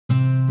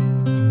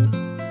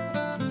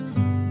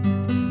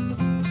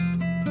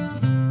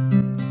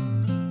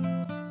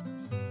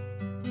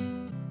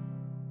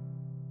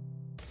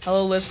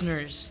Hello,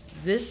 listeners.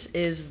 This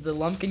is the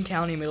Lumpkin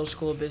County Middle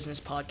School Business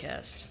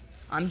Podcast.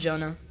 I'm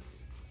Jonah.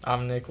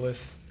 I'm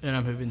Nicholas. And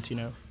I'm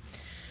Juventino.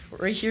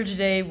 We're here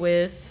today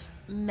with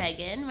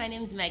Megan. My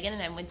name's Megan,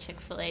 and I'm with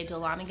Chick-fil-A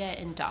Dahlonega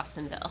in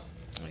Dawsonville.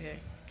 Okay.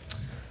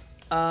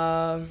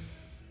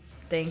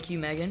 Thank you,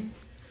 Megan.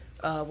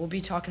 We'll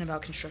be talking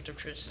about constructive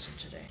criticism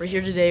today. We're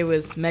here today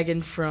with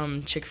Megan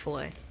from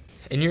Chick-fil-A.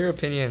 In your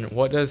opinion,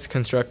 what does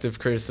constructive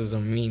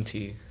criticism mean to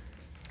you?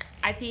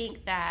 I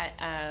think that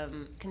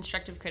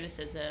constructive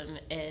criticism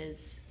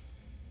is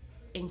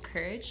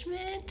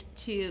encouragement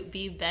to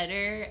be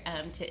better,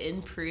 to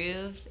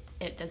improve.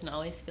 It doesn't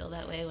always feel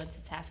that way once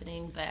it's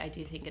happening, but I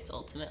do think it's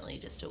ultimately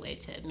just a way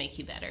to make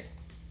you better.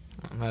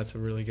 That's a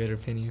really good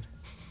opinion.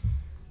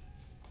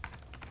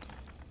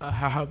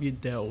 How have you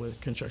dealt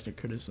with constructive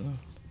criticism?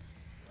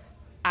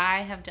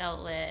 I've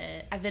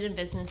been in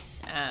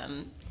business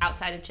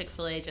outside of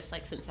Chick-fil-A just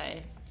like since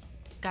I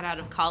got out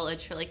of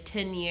college for like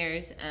 10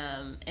 years,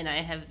 and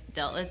I have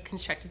dealt with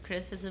constructive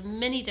criticism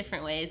many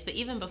different ways. But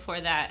even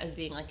before that, as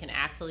being like an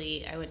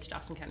athlete, I went to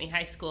Dawson County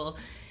High School,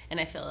 and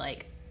I feel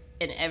like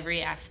in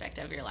every aspect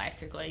of your life,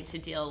 you're going to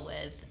deal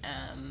with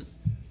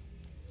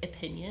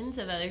opinions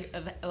of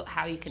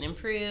how you can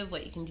improve,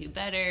 what you can do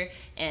better,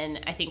 and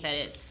I think that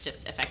it's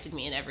just affected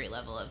me in every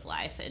level of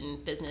life,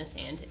 in business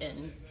and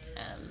in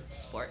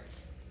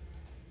sports.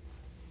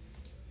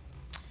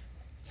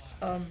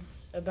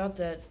 About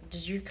that,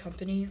 does your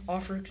company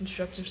offer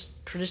constructive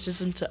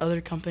criticism to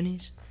other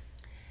companies?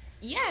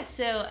 Yeah,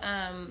 so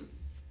I'm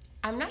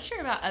not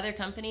sure about other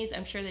companies.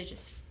 I'm sure they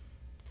just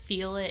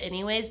feel it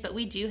anyways, but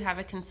we do have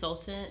a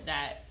consultant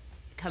that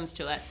comes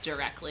to us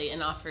directly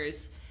and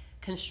offers,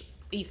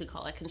 you could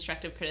call it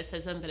constructive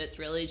criticism, but it's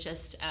really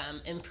just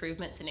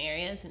improvements in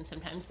areas, and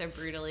sometimes they're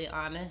brutally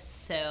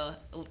honest. So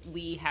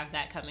we have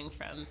that coming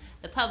from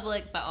the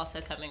public, but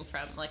also coming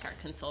from like our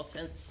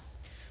consultants.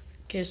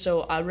 Okay,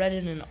 so I read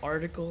in an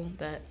article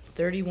that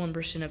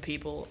 31% of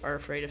people are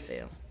afraid to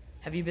fail.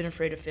 Have you been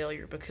afraid of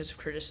failure because of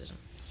criticism?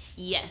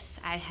 Yes,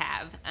 I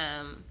have.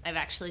 I've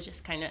actually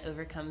just kind of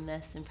overcome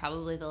this in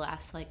probably the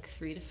last like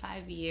 3 to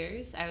 5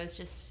 years. I was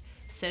just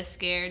so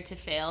scared to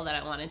fail that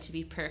I wanted to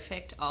be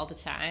perfect all the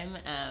time,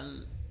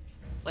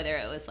 whether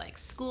it was like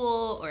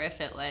school or if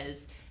it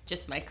was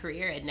just my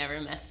career. I'd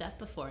never messed up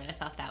before, and I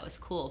thought that was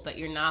cool, but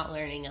you're not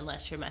learning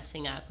unless you're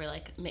messing up or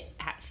like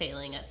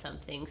failing at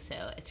something.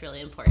 So it's really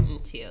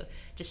important to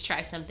just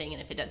try something,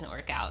 and if it doesn't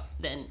work out,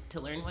 then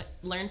to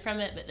learn from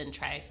it, but then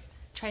try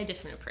a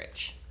different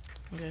approach.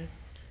 Okay.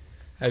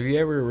 Have you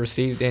ever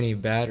received any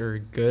bad or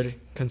good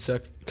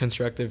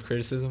constructive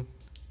criticism?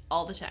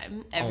 All the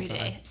time, every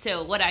day.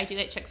 So what I do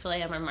at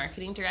Chick-fil-A, I'm our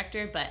marketing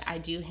director, but I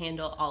do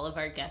handle all of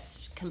our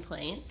guest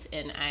complaints,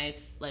 and I'm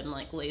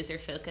like laser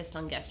focused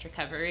on guest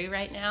recovery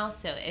right now.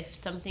 So if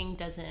something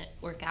doesn't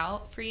work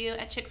out for you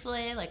at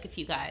Chick-fil-A, like if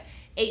you got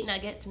 8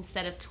 nuggets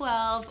instead of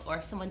 12,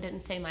 or someone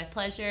didn't say my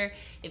pleasure,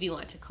 if you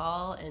want to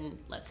call and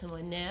let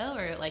someone know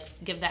or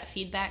like give that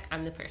feedback,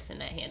 I'm the person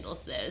that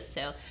handles those.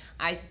 So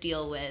I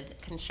deal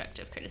with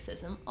constructive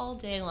criticism all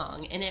day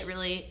long, and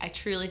I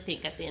truly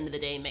think at the end of the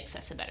day makes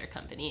us a better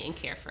company and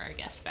care for our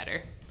guests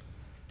better.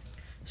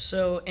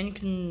 So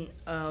in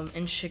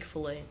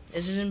Chick-fil-A,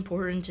 is it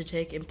important to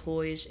take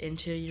employees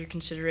into your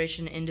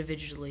consideration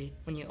individually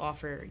when you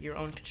offer your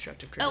own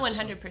constructive criticism?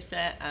 Oh,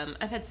 100%.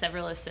 I've had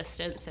several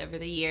assistants over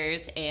the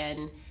years,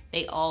 and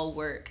they all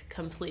work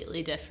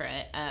completely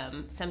different.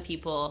 Some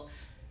people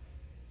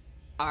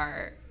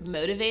are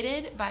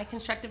motivated by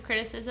constructive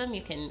criticism.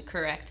 You can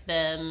correct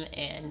them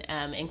and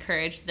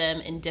encourage them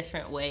in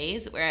different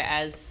ways,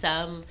 whereas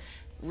some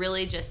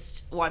really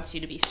just wants you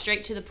to be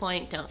straight to the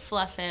point, don't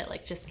fluff it,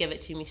 like just give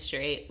it to me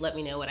straight, let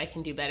me know what I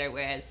can do better.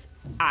 Whereas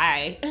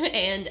I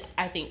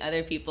think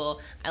other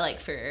people, I like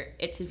for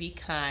it to be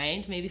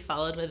kind, maybe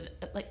followed with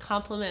like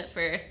compliment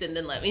first, and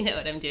then let me know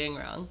what I'm doing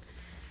wrong.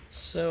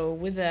 So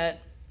with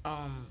that,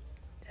 have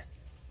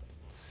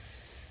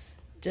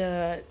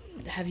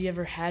you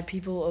ever had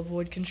people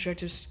avoid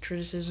constructive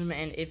criticism,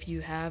 and if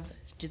you have,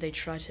 do they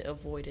try to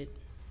avoid it?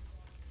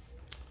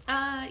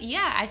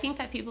 Yeah, I think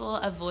that people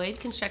avoid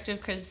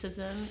constructive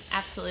criticism.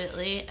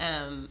 Absolutely.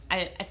 I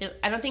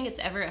don't think it's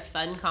ever a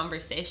fun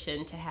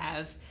conversation to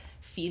have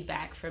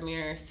feedback from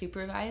your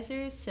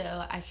supervisors.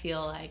 So I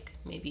feel like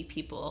maybe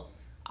people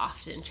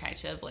often try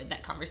to avoid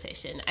that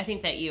conversation. I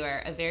think that you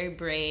are a very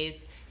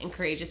brave and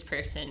courageous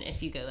person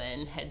if you go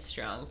in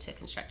headstrong to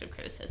constructive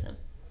criticism.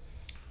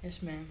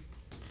 Yes, ma'am.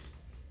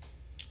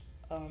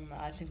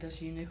 I think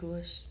that's you,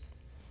 Nicholas.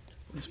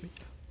 That's me.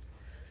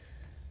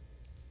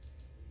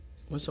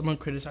 When someone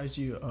criticizes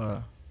you,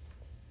 how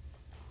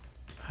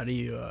do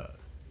you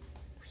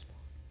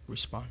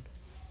respond?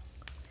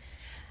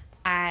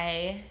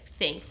 I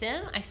thank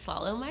them. I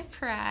swallow my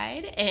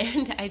pride,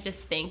 and I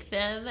just thank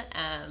them.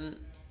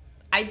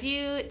 I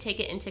do take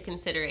it into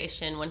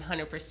consideration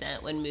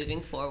 100% when moving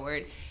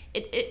forward.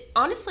 It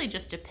honestly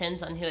just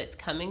depends on who it's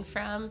coming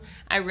from.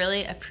 I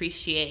really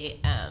appreciate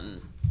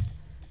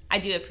I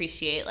do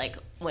appreciate like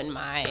when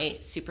my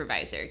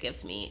supervisor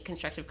gives me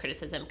constructive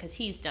criticism, because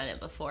he's done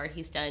it before.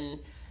 He's done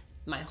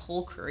my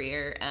whole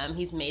career.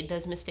 He's made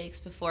those mistakes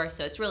before,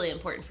 so it's really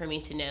important for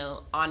me to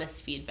know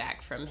honest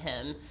feedback from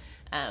him.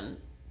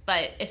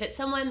 But if it's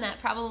someone that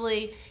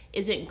probably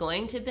isn't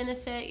going to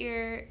benefit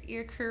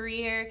your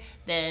career,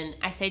 then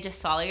I say just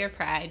swallow your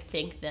pride,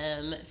 thank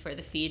them for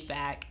the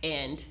feedback,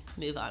 and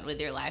move on with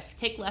your life.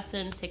 Take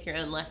lessons, take your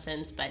own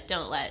lessons, but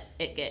don't let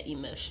it get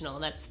emotional.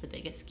 That's the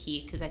biggest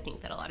key, because I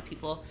think that a lot of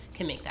people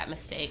can make that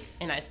mistake,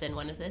 and I've been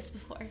one of those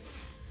before.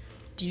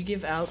 Do you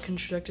give out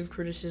constructive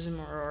criticism,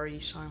 or are you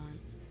silent?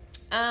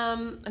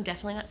 I'm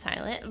definitely not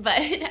silent,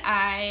 but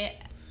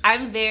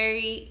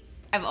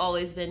I've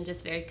always been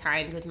just very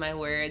kind with my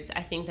words.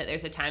 I think that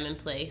there's a time and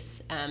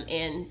place,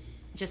 and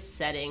just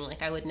setting.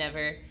 Like, I would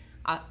never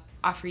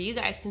offer you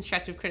guys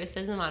constructive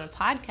criticism on a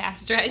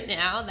podcast right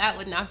now. That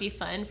would not be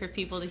fun for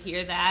people to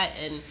hear that.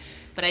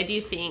 But I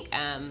do think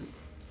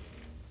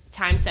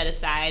time set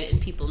aside and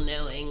people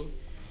knowing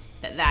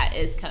that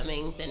is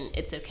coming, then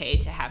it's okay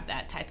to have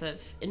that type of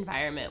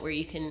environment where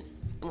you can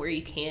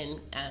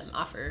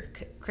offer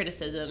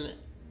criticism,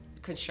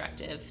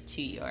 constructive,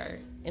 to your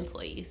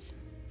employees.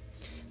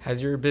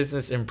 Has your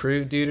business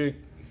improved due to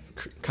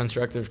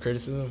constructive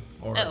criticism?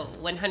 Or? Oh,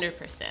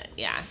 100%.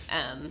 Yeah.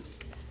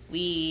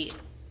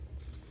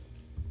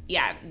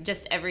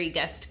 Just every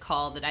guest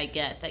call that I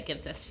get that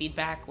gives us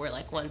feedback, we're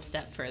like one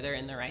step further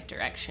in the right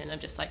direction of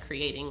just like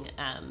creating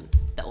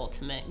the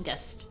ultimate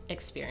guest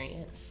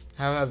experience.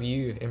 How have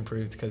you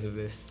improved because of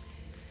this?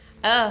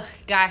 Oh,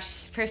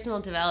 gosh. Personal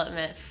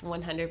development,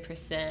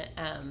 100%.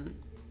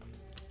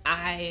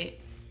 I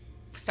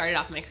started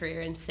off my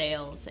career in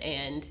sales,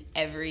 and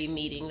every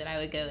meeting that I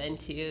would go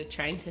into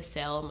trying to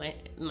sell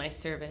my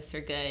service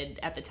or good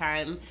at the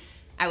time,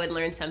 I would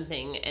learn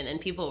something, and then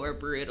people were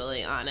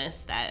brutally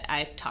honest that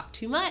I talked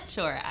too much,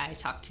 or I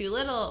talked too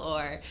little,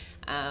 or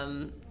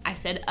I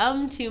said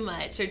too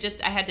much, or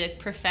just I had to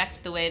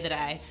perfect the way that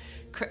I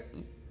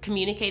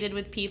communicated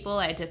with people.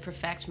 I had to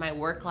perfect my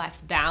work-life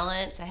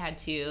balance. I had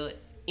to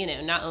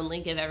not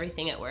only give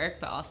everything at work,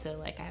 but also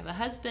like I have a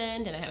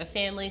husband and I have a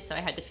family, so I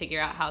had to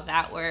figure out how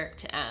that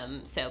worked.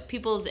 So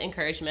people's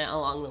encouragement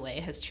along the way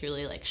has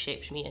truly like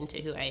shaped me into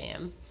who I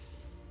am.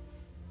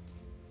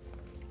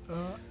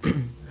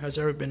 Has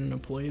there ever been an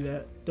employee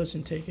that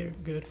doesn't take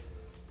it good?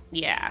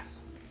 Yeah,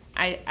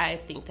 I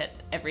think that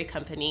every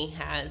company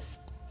has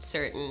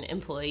certain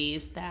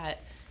employees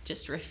that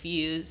just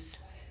refuse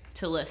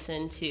to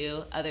listen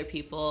to other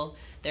people,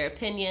 their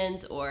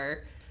opinions,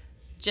 or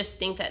just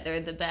think that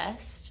they're the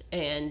best,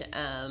 and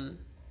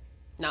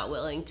not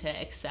willing to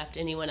accept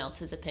anyone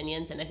else's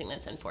opinions. And I think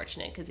that's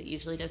unfortunate, because it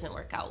usually doesn't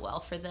work out well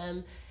for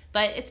them.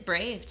 But it's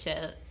brave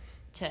to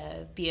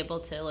be able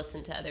to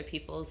listen to other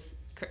people's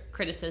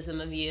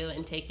criticism of you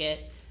and take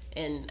it.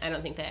 And I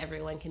don't think that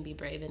everyone can be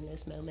brave in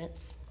those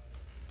moments.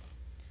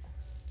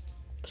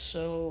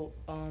 So,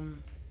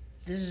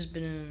 this has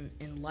been an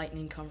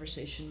enlightening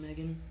conversation,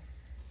 Megan.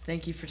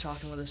 Thank you for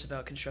talking with us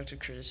about constructive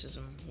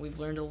criticism. We've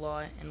learned a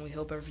lot, and we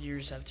hope our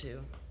viewers have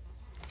too.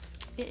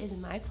 It is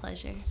my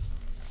pleasure.